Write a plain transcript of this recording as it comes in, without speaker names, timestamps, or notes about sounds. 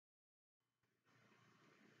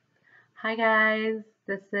Hi guys,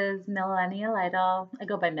 this is Millennial Idol. I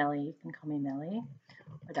go by Millie, you can call me Millie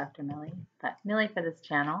or Dr. Millie, but Millie for this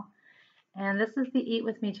channel. And this is the Eat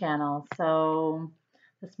With Me channel. So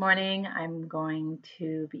this morning I'm going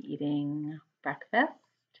to be eating breakfast.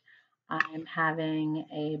 I'm having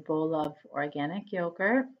a bowl of organic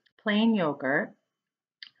yogurt, plain yogurt.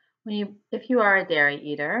 If you are a dairy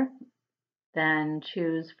eater, then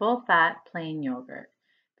choose full fat plain yogurt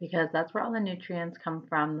because that's where all the nutrients come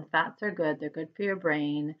from. The fats are good, they're good for your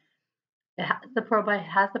brain. It has the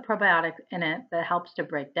probiotic in it that helps to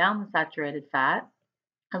break down the saturated fat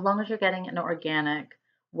as long as you're getting an organic,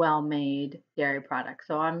 well-made dairy product.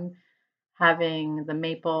 So I'm having the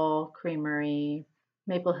Maple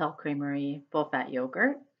Hill Creamery full fat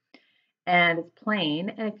yogurt, and it's plain.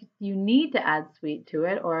 And if you need to add sweet to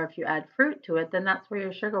it, or if you add fruit to it, then that's where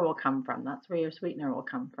your sugar will come from. That's where your sweetener will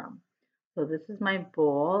come from. So this is my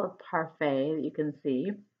bowl of parfait that you can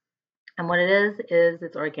see. And what it is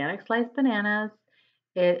it's organic sliced bananas.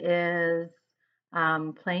 It is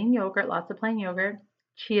plain yogurt, lots of plain yogurt,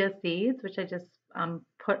 chia seeds, which I just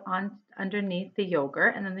put on underneath the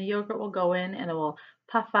yogurt, and then the yogurt will go in and it will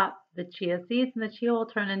puff up the chia seeds, and the chia will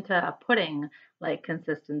turn into a pudding-like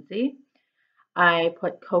consistency. I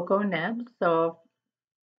put cocoa nibs, so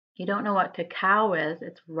if you don't know what cacao is,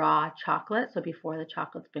 it's raw chocolate, so before the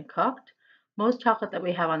chocolate's been cooked. Most chocolate that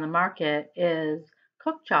we have on the market is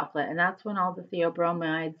cooked chocolate, and that's when all the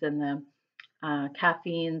theobromines and the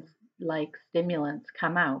caffeines like stimulants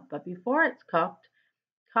come out. But before it's cooked,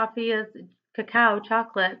 chocolate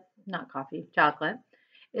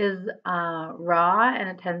is raw, and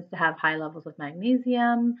it tends to have high levels of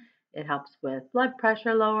magnesium. It helps with blood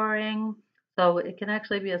pressure lowering. So it can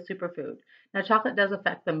actually be a superfood. Now, chocolate does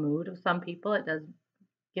affect the mood of some people. It does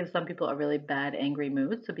give some people a really bad, angry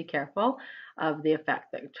mood. So be careful of the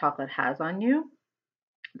effect that chocolate has on you.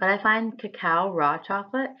 But I find cacao raw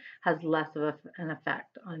chocolate has less of an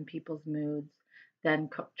effect on people's moods than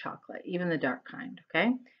cooked chocolate, even the dark kind,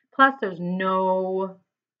 okay? Plus, there's no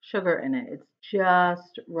sugar in it. It's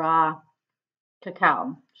just raw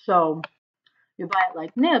cacao. So you buy it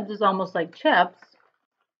like nibs, it's almost like chips.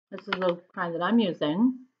 This is the kind that I'm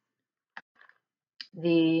using.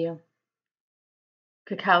 The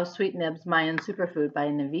Cacao Sweet Nibs Mayan Superfood by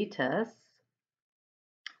Navitas.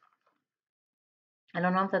 I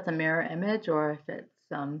don't know if that's a mirror image or if it's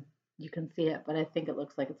you can see it, but I think it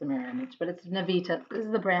looks like it's a mirror image. But it's Navitas. This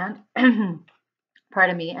is the brand.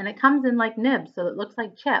 Pardon me. And it comes in like nibs, so it looks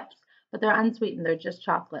like chips, but they're unsweetened. They're just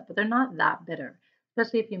chocolate, but they're not that bitter,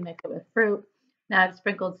 especially if you mix it with fruit. Now I've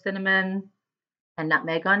sprinkled cinnamon and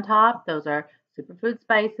nutmeg on top. Those are superfood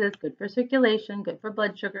spices, good for circulation, good for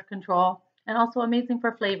blood sugar control, and also amazing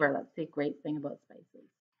for flavor. That's the great thing about spices.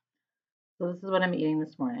 So this is what I'm eating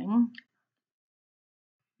this morning.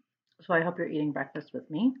 So I hope you're eating breakfast with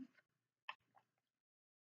me.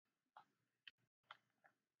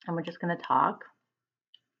 And we're just going to talk.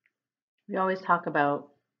 We always talk about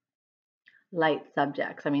light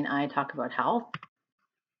subjects. I mean, I talk about health.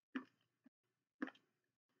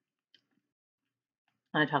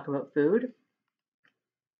 And I talk about food.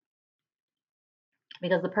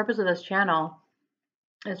 Because the purpose of this channel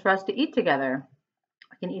is for us to eat together.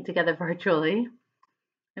 We can eat together virtually.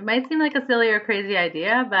 It might seem like a silly or crazy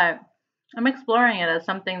idea, but I'm exploring it as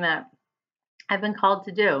something that I've been called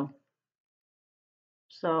to do.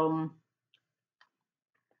 So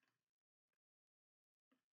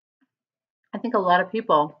I think a lot of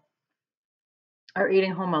people are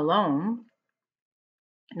eating home alone,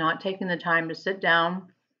 not taking the time to sit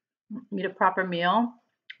down, eat a proper meal,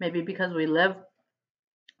 maybe because we live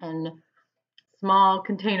in small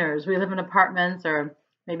containers. We live in apartments, or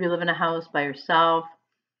maybe you live in a house by yourself,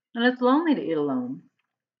 and it's lonely to eat alone.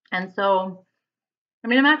 And so, I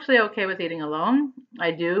mean, I'm actually okay with eating alone. I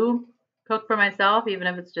do cook for myself, even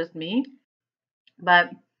if it's just me, but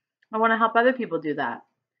I want to help other people do that.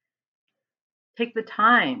 Take the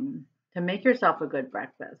time to make yourself a good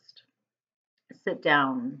breakfast. Sit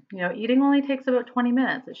down. You know, eating only takes about 20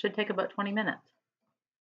 minutes. It should take about 20 minutes.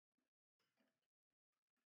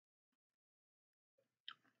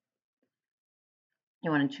 You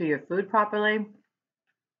want to chew your food properly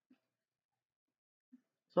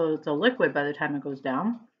so it's a liquid by the time it goes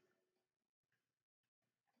down.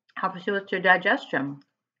 Helps you with your digestion.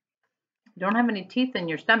 You don't have any teeth in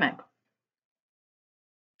your stomach.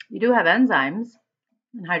 You do have enzymes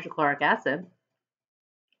and hydrochloric acid.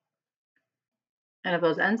 And if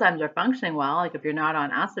those enzymes are functioning well, like if you're not on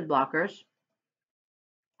acid blockers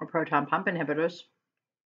or proton pump inhibitors,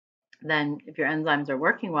 then if your enzymes are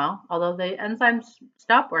working well, although the enzymes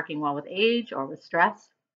stop working well with age or with stress,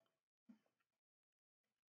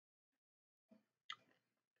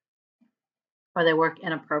 or they work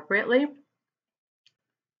inappropriately.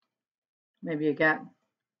 Maybe you get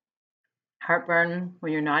heartburn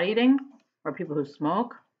when you're not eating, or people who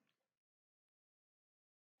smoke.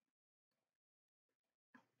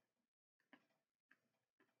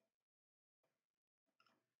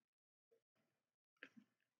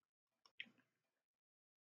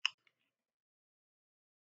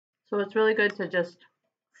 So it's really good to just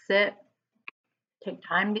sit, take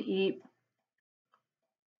time to eat.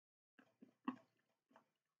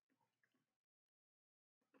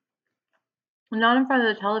 Not in front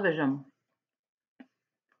of the television.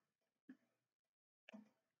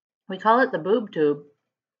 We call it the boob tube,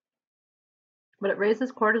 but it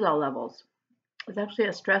raises cortisol levels. It's actually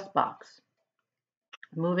a stress box.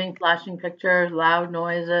 Moving, flashing pictures, loud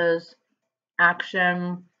noises,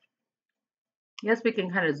 action. Yes, we can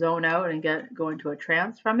kind of zone out and go into a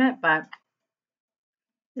trance from it, but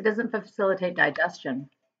it doesn't facilitate digestion.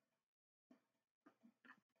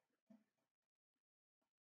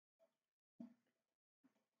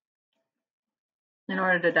 In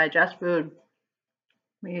order to digest food,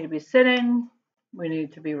 we need to be sitting, we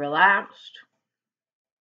need to be relaxed,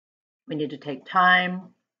 we need to take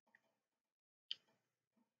time.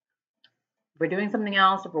 If we're doing something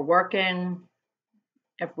else, if we're working,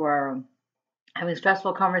 if we're having a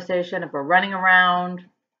stressful conversation, if we're running around,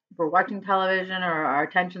 if we're watching television or our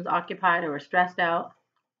attention's occupied or we're stressed out,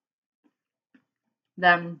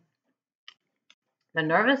 then the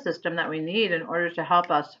nervous system that we need in order to help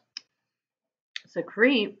us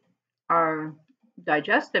secrete our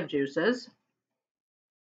digestive juices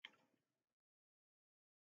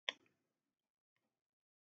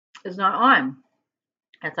is not on.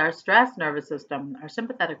 It's our stress nervous system, our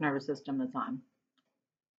sympathetic nervous system that's on.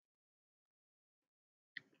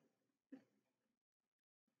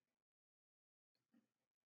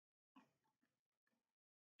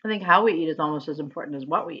 I think how we eat is almost as important as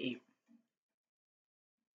what we eat.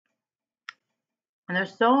 And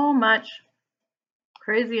there's so much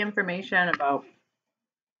crazy information about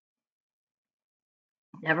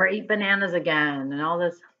never eat bananas again and all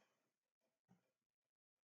this.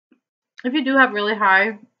 If you do have really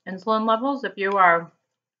high insulin levels, if you have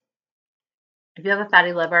a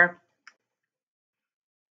fatty liver,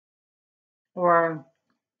 or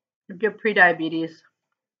if you have prediabetes,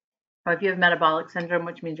 or if you have metabolic syndrome,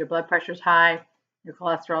 which means your blood pressure is high, your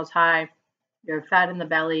cholesterol is high, you're fat in the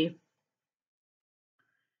belly,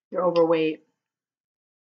 you're overweight,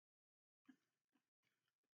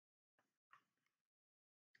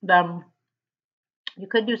 then you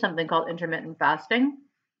could do something called intermittent fasting,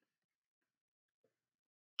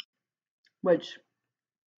 which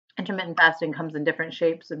intermittent fasting comes in different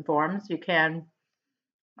shapes and forms. You can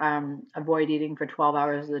avoid eating for 12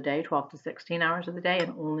 hours of the day, 12 to 16 hours of the day,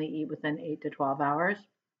 and only eat within 8 to 12 hours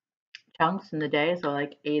chunks in the day. So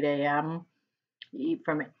like 8 a.m., you eat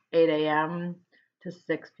from 8 a.m. to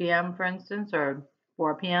 6 p.m., for instance, or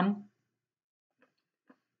 4 p.m.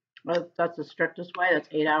 That's the strictest way. That's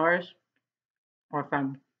 8 hours, or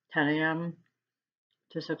from 10 a.m.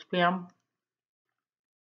 to 6 p.m.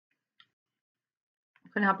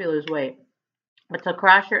 It can help you lose weight. But to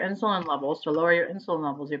crash your insulin levels, to lower your insulin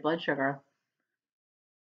levels, your blood sugar,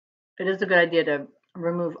 it is a good idea to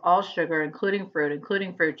remove all sugar, including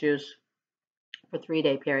fruit juice, for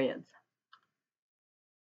 3-day periods.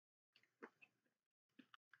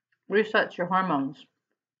 Resets your hormones.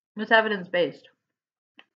 It's evidence-based.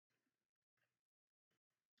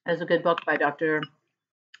 There's a good book by Dr.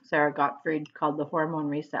 Sarah Gottfried called The Hormone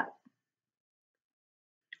Reset.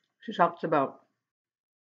 She talks about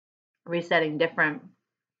resetting different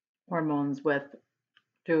hormones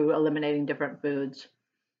through eliminating different foods.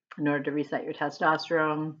 In order to reset your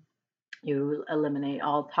testosterone, you eliminate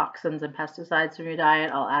all toxins and pesticides from your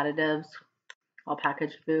diet, all additives, all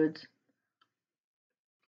packaged foods.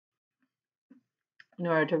 In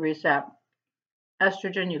order to reset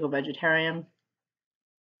estrogen, you go vegetarian.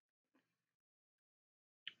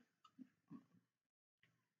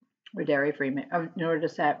 Or dairy-free. In order to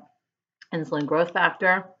set insulin growth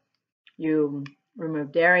factor, you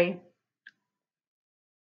remove dairy,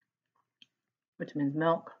 which means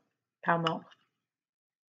milk, cow milk,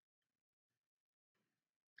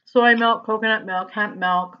 soy milk, coconut milk, hemp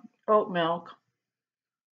milk, oat milk,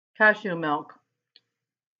 cashew milk.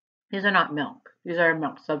 These are not milk. These are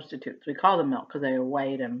milk substitutes. We call them milk because they are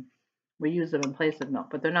white and we use them in place of milk,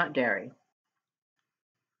 but they're not dairy.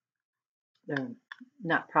 They're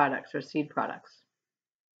nut products or seed products.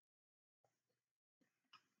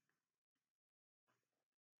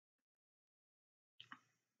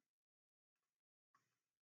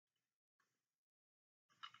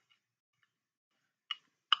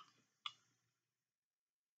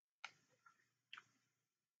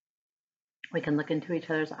 We can look into each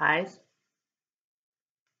other's eyes.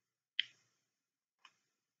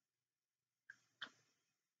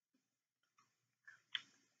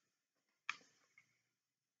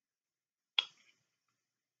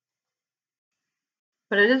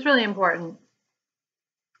 But it is really important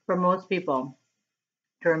for most people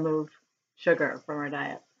to remove sugar from our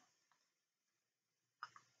diet.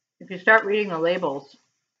 If you start reading the labels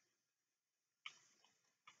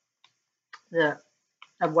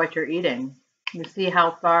of what you're eating, you see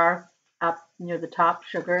how far up near the top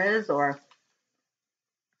sugar is, or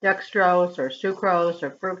dextrose, or sucrose, or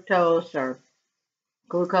fructose, or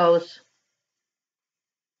glucose.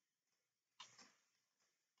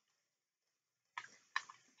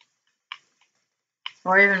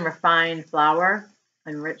 Or even refined flour,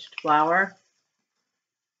 enriched flour,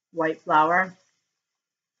 white flour.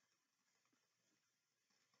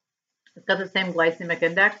 It's got the same glycemic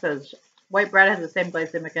index as white bread has the same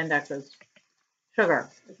glycemic index as sugar.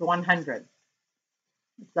 It's 100.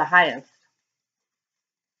 It's the highest.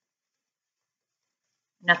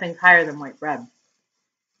 Nothing's higher than white bread.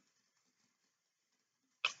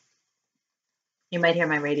 You might hear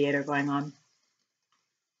my radiator going on.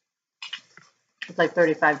 It's like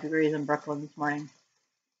 35 degrees in Brooklyn this morning.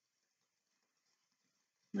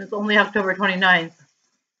 It's only October 29th.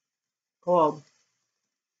 Cold.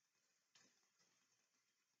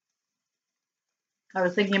 I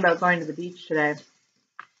was thinking about going to the beach today.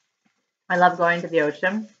 I love going to the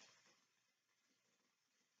ocean.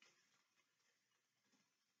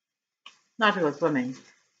 Not to go swimming.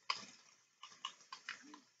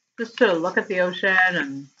 Just to look at the ocean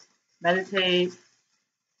and meditate.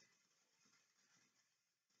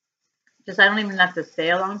 I don't even have to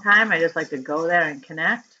stay a long time. I just like to go there and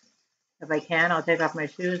connect. If I can, I'll take off my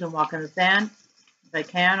shoes and walk in the sand. If I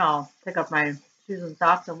can, I'll take off my shoes and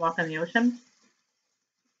socks and walk in the ocean.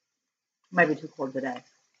 It might be too cold today.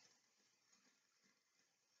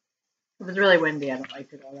 If it's really windy, I don't like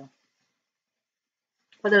to go there.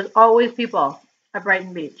 But there's always people at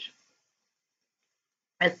Brighton Beach.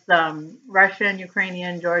 It's Russian,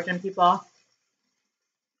 Ukrainian, Georgian people.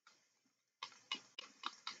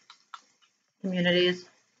 Communities.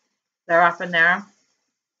 They're often there.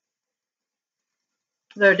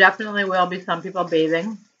 There definitely will be some people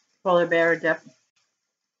bathing. Polar bear dip.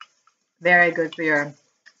 Very good for your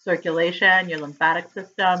circulation, your lymphatic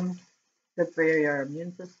system. Good for your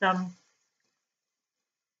immune system.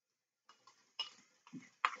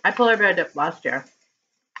 I polar bear dipped last year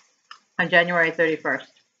on January 31st.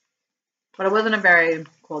 But it wasn't a very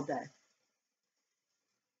cold day.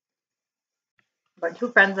 But two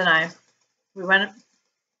friends and I, we went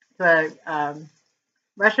to a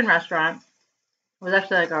Russian restaurant. It was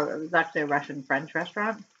actually a Russian French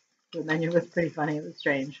restaurant. The menu was pretty funny. It was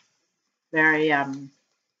strange. Very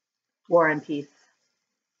War and Peace.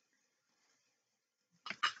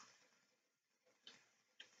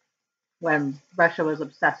 When Russia was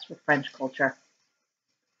obsessed with French culture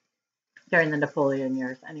during the Napoleon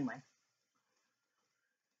years, anyway.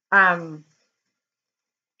 And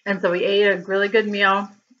so we ate a really good meal.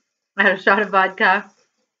 I had a shot of vodka.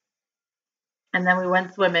 And then we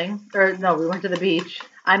went swimming. Or no, we went to the beach.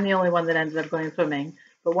 I'm the only one that ended up going swimming.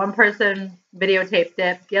 But one person videotaped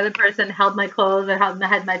it. The other person held my clothes and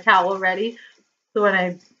had my towel ready. So when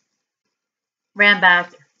I ran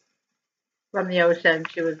back from the ocean,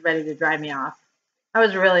 she was ready to dry me off. I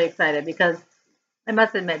was really excited because I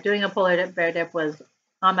must admit, doing a polar bear dip was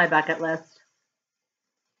on my bucket list.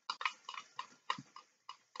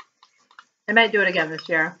 I might do it again this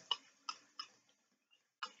year.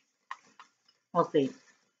 We'll see.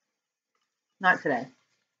 Not today.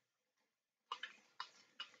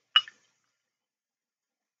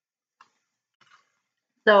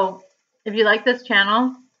 So if you like this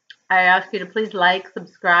channel, I ask you to please like,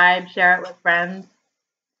 subscribe, share it with friends.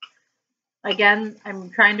 Again,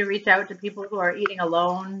 I'm trying to reach out to people who are eating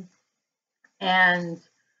alone and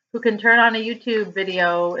who can turn on a YouTube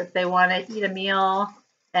video if they want to eat a meal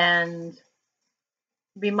and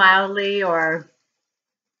be mildly or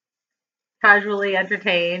casually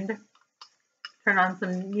entertained. Turn on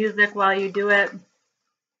some music while you do it.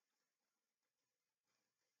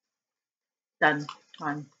 Done.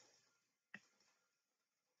 On.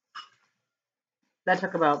 That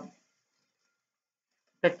took about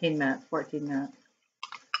 15 minutes, 14 minutes.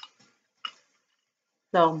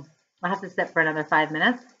 So I have to sit for another 5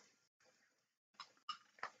 minutes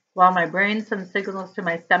while my brain sends signals to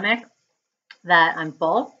my stomach that I'm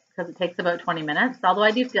full, because it takes about 20 minutes, although I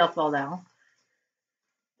do feel full now.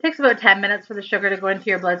 It takes about 10 minutes for the sugar to go into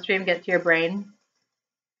your bloodstream, get to your brain.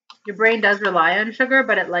 Your brain does rely on sugar,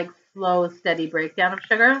 but it likes slow, steady breakdown of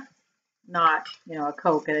sugar. not, a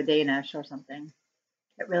Coke and a Danish or something.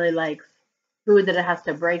 It really likes food that it has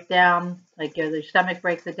to break down, like your stomach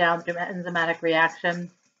breaks it down through enzymatic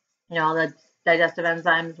reaction. All the digestive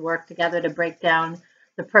enzymes work together to break down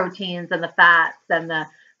the proteins and the fats and the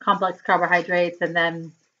complex carbohydrates, and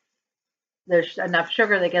then there's enough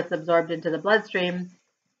sugar that gets absorbed into the bloodstream,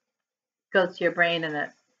 goes to your brain, and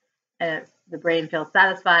the brain feels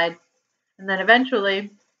satisfied. And then eventually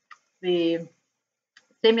the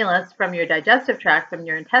stimulus from your digestive tract, from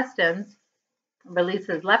your intestines,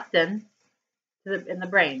 releases leptin in the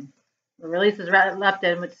brain. It releases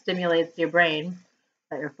leptin, which stimulates your brain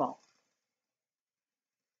that you're full.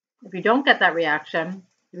 If you don't get that reaction,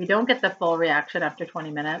 if you don't get the full reaction after 20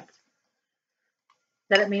 minutes,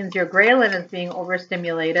 then it means your ghrelin is being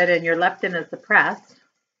overstimulated and your leptin is suppressed.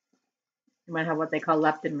 You might have what they call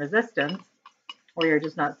leptin resistance, or you're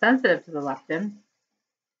just not sensitive to the leptin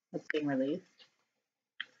that's being released.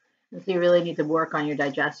 And so you really need to work on your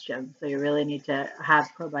digestion. So you really need to have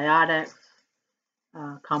probiotics,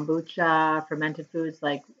 kombucha, fermented foods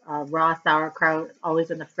like raw sauerkraut,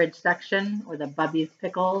 always in the fridge section, or the Bubby's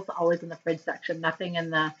pickles, always in the fridge section, nothing in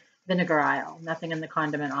the vinegar aisle, nothing in the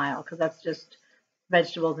condiment aisle, because that's just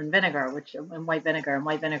vegetables and vinegar, and white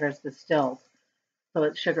vinegar is distilled, so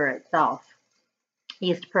it's sugar itself.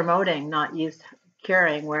 Yeast promoting, not yeast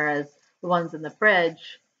curing, whereas the ones in the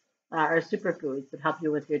fridge are superfoods that help you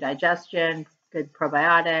with your digestion, good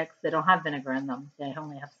probiotics. They don't have vinegar in them. They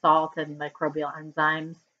only have salt and microbial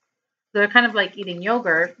enzymes. So they're kind of like eating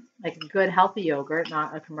yogurt, like a good healthy yogurt,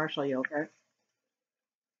 not a commercial yogurt,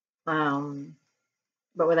 but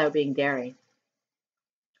without being dairy.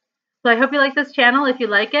 So I hope you like this channel. If you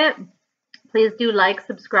like it, please do like,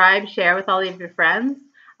 subscribe, share with all of your friends.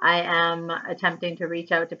 I am attempting to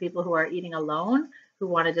reach out to people who are eating alone, who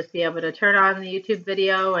want to just be able to turn on the YouTube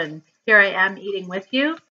video, and here I am eating with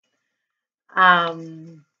you.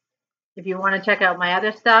 If you want to check out my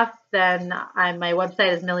other stuff, then my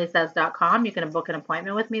website is milliesays.com. You can book an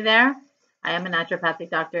appointment with me there. I am a naturopathic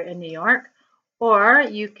doctor in New York. Or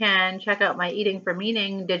you can check out my Eating for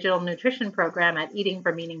Meaning digital nutrition program at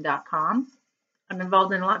eatingformeaning.com. I'm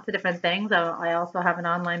involved in lots of different things. I also have an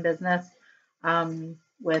online business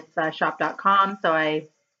with shop.com. So I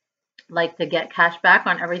like to get cash back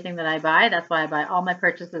on everything that I buy. That's why I buy all my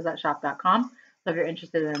purchases at shop.com. So if you're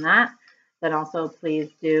interested in that, then also please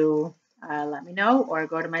do let me know, or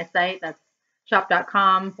go to my site. That's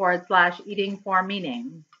shop.com/eating for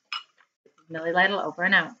meaning. This is Millie Lytle, over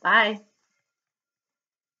and out. Bye.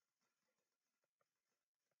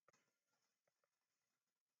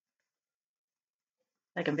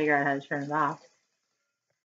 I can figure out how to turn it off.